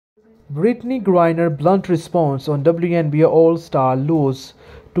Britney Griner blunt response on WNBA All-Star lose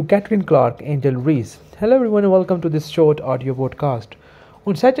to Caitlin Clark, Angel Reese. Hello everyone and welcome to this short audio podcast.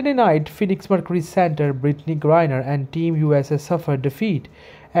 On Saturday night, Phoenix Mercury center Britney Griner and Team USA suffered defeat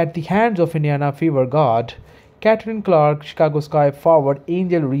at the hands of Indiana Fever guard Caitlin Clark, Chicago Sky forward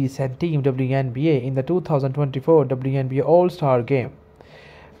Angel Reese and Team WNBA in the 2024 WNBA All-Star Game.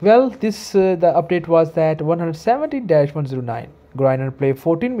 Well, the update was that 117-109. Griner played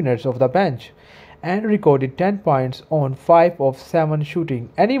 14 minutes off the bench and recorded 10 points on 5 of 7 shooting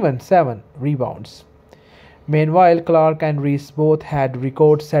and even 7 rebounds. Meanwhile, Clark and Reese both had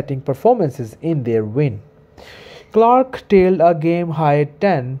record-setting performances in their win. Clark tailed a game-high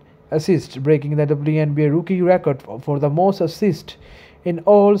 10 assists, breaking the WNBA rookie record for the most assists in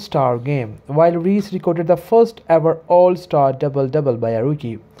All-Star game, while Reese recorded the first ever All-Star double-double by a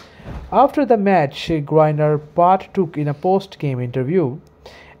rookie. After the match, Griner partook in a post-game interview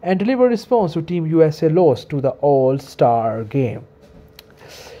and delivered a response to Team USA loss to the All-Star game.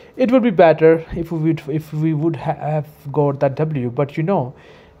 It would be better if we would have got that W, but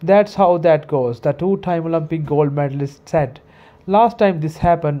that's how that goes. The two-time Olympic gold medalist said, "Last time this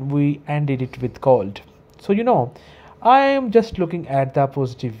happened, we ended it with gold." So I am just looking at the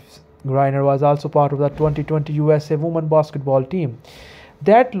positives. Griner was also part of the 2020 USA women basketball team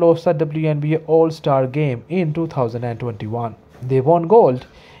that lost the WNBA All-Star game in 2021. They won gold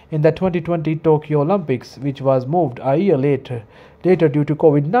in the 2020 Tokyo Olympics, which was moved a year later due to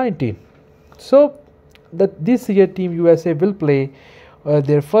COVID-19. So this year Team USA will play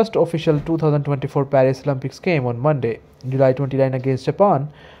their first official 2024 Paris Olympics game on Monday, July 29 against Japan.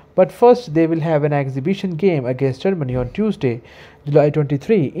 But first they will have an exhibition game against Germany on Tuesday, July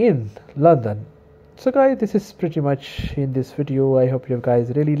 23 in London. So guys, this is pretty much in this video. I hope you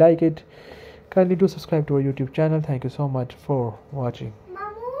guys really like it. Kindly do subscribe to our YouTube channel. Thank you so much for watching.